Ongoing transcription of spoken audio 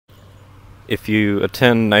If you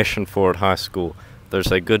attend Nation Ford High School,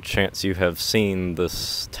 there's a good chance you have seen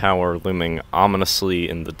this tower looming ominously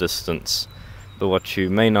in the distance, but what you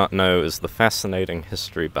may not know is the fascinating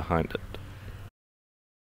history behind it.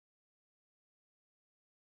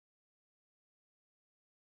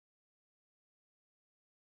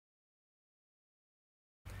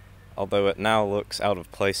 Although it now looks out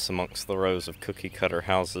of place amongst the rows of cookie-cutter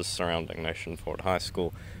houses surrounding Nation Ford High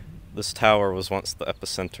School, this tower was once the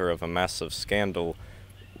epicenter of a massive scandal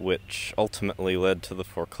which ultimately led to the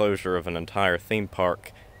foreclosure of an entire theme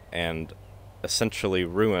park and essentially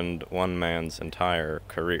ruined one man's entire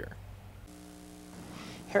career.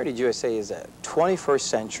 Heritage USA is a 21st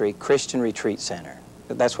century Christian retreat center.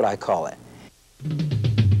 That's what I call it.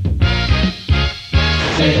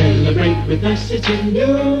 Celebrate with us, it's a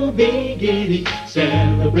new beginning.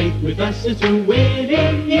 Celebrate with us, it's a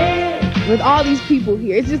winning year. With all these people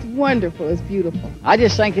here, it's just wonderful, it's beautiful. I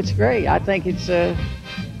just think it's great. I think it's the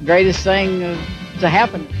greatest thing to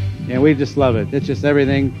happen. Yeah, we just love it. It's just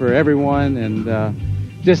everything for everyone, and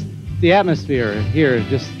just the atmosphere here is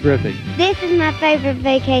just terrific. This is my favorite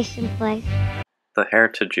vacation place. The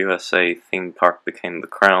Heritage USA theme park became the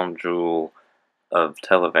crown jewel of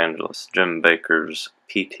televangelist Jim Bakker's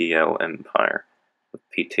P.T.L. empire, with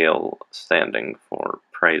P.T.L. standing for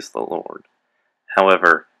Praise the Lord.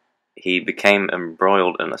 However, he became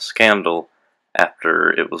embroiled in a scandal after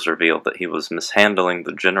it was revealed that he was mishandling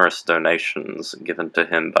the generous donations given to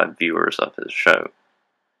him by viewers of his show.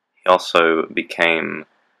 He also became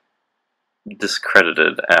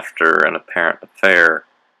discredited after an apparent affair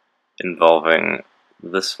involving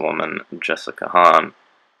this woman, Jessica Hahn,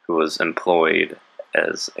 who was employed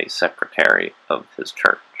as a secretary of his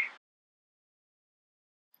church.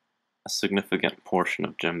 A significant portion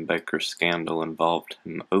of Jim Bakker's scandal involved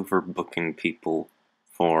him overbooking people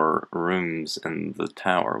for rooms in the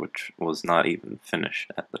tower, which was not even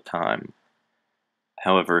finished at the time.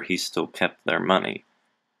 However, he still kept their money,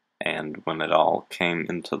 and when it all came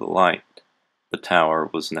into the light, the tower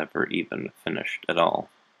was never even finished at all,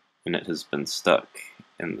 and it has been stuck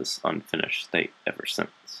in this unfinished state ever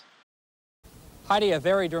since. Heidi, a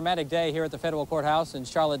very dramatic day here at the federal courthouse in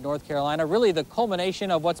Charlotte, North Carolina. Really the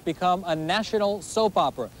culmination of what's become a national soap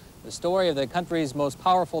opera. The story of the country's most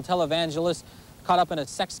powerful televangelist caught up in a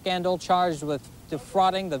sex scandal, charged with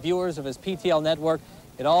defrauding the viewers of his P.T.L. network.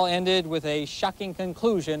 It all ended with a shocking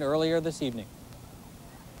conclusion earlier this evening.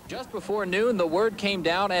 Just before noon, the word came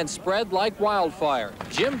down and spread like wildfire.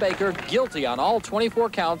 Jim Bakker guilty on all 24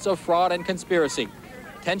 counts of fraud and conspiracy.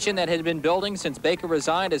 Tension that had been building since Bakker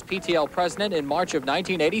resigned as P.T.L. president in March of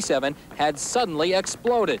 1987 had suddenly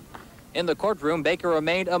exploded. In the courtroom, Bakker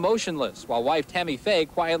remained emotionless, while wife Tammy Faye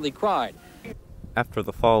quietly cried. After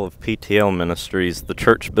the fall of P.T.L. Ministries, the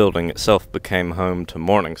church building itself became home to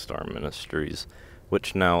Morning Star Ministries,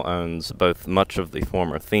 which now owns both much of the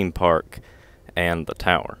former theme park and the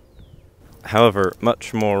tower. However,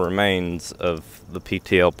 much more remains of the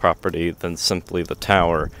P.T.L. property than simply the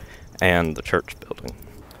tower and the church building.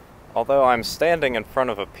 Although I'm standing in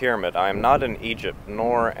front of a pyramid, I am not in Egypt,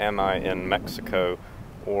 nor am I in Mexico,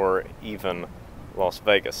 or even Las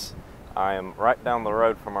Vegas. I am right down the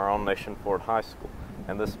road from our own Nation Ford High School,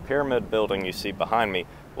 and this pyramid building you see behind me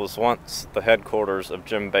was once the headquarters of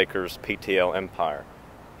Jim Bakker's P.T.L. empire.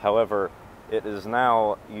 However, it is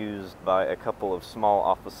now used by a couple of small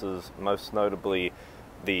offices, most notably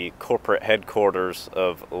the corporate headquarters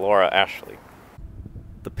of Laura Ashley.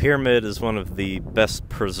 The pyramid is one of the best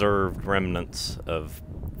preserved remnants of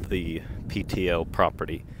the P.T.L.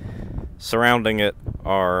 property. Surrounding it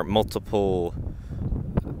are multiple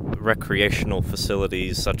recreational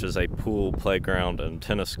facilities such as a pool, playground, and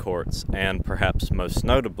tennis courts, and perhaps most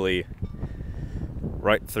notably,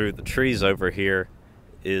 right through the trees over here,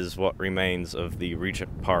 is what remains of the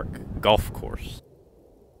Regent Park golf course.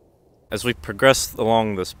 As we progress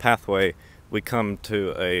along this pathway, we come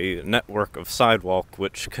to a network of sidewalk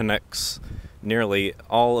which connects nearly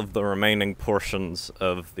all of the remaining portions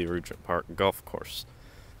of the Regent Park golf course.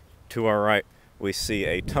 To our right, we see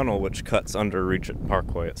a tunnel which cuts under Regent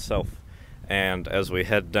Parkway itself, and as we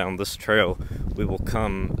head down this trail, we will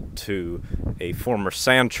come to a former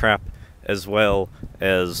sand trap as well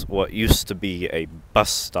as what used to be a bus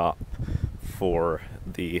stop for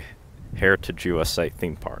the Heritage USA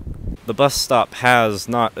theme park. The bus stop has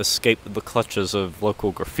not escaped the clutches of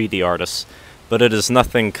local graffiti artists, but it is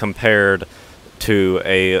nothing compared to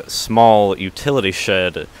a small utility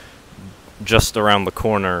shed just around the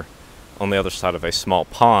corner on the other side of a small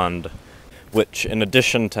pond, which, in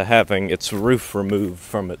addition to having its roof removed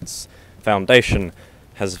from its foundation,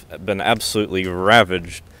 has been absolutely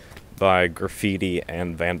ravaged by graffiti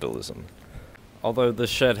and vandalism. Although the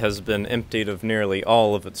shed has been emptied of nearly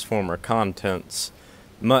all of its former contents,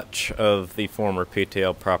 much of the former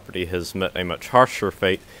P.T.L. property has met a much harsher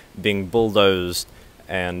fate, being bulldozed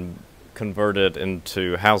and converted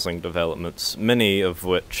into housing developments, many of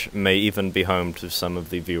which may even be home to some of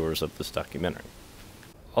the viewers of this documentary.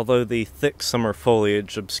 Although the thick summer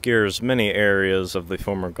foliage obscures many areas of the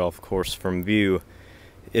former golf course from view,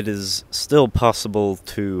 it is still possible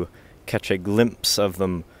to catch a glimpse of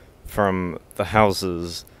them from the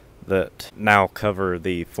houses that now cover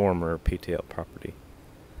the former P.T.L. property.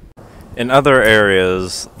 In other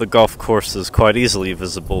areas, the golf course is quite easily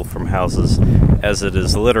visible from houses, as it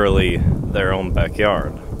is literally their own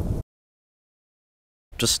backyard.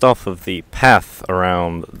 Just off of the path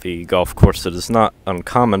around the golf course, it is not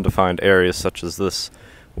uncommon to find areas such as this,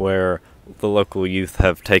 where the local youth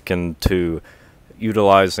have taken to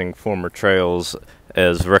utilizing former trails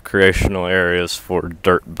as recreational areas for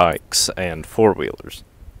dirt bikes and four-wheelers.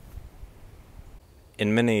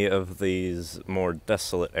 In many of these more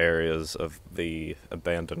desolate areas of the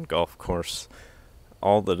abandoned golf course,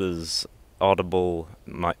 all that is audible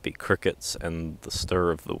might be crickets and the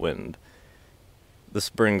stir of the wind. This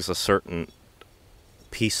brings a certain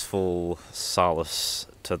peaceful solace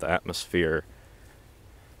to the atmosphere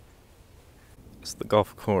as the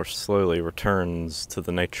golf course slowly returns to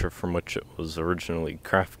the nature from which it was originally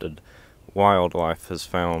crafted. Wildlife has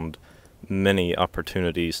found many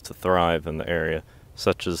opportunities to thrive in the area,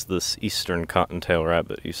 such as this eastern cottontail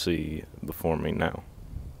rabbit you see before me now.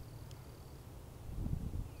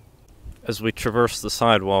 As we traverse the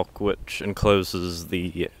sidewalk which encloses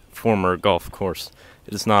the former golf course,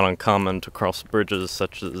 it is not uncommon to cross bridges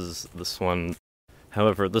such as this one.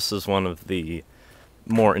 However, this is one of the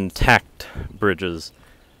more intact bridges,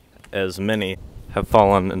 as many have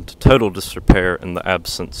fallen into total disrepair in the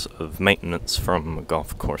absence of maintenance from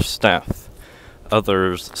golf course staff.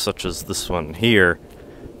 Others, such as this one here,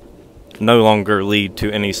 no longer lead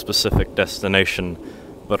to any specific destination,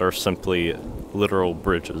 but are simply literal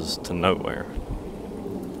bridges to nowhere.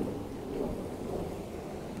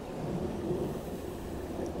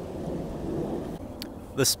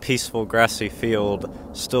 This peaceful grassy field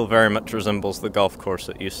still very much resembles the golf course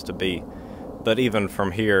it used to be, but even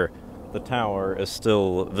from here, the tower is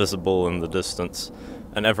still visible in the distance,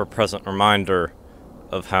 an ever-present reminder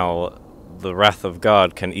of how the wrath of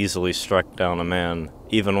God can easily strike down a man,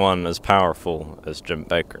 even one as powerful as Jim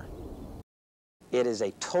Bakker. It is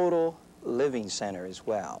a total living center as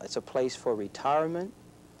well. It's a place for retirement.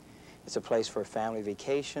 It's a place for family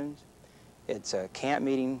vacations. It's a camp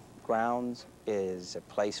meeting grounds. Is a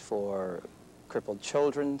place for crippled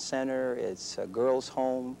children center. It's a girls'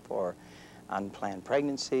 home for unplanned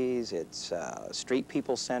pregnancies. It's a street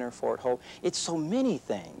people center, Fort Hope. It's so many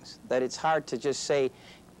things that it's hard to just say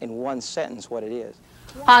in one sentence what it is.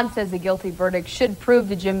 Hahn says the guilty verdict should prove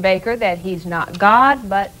to Jim Bakker that he's not God,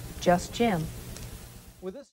 but just Jim.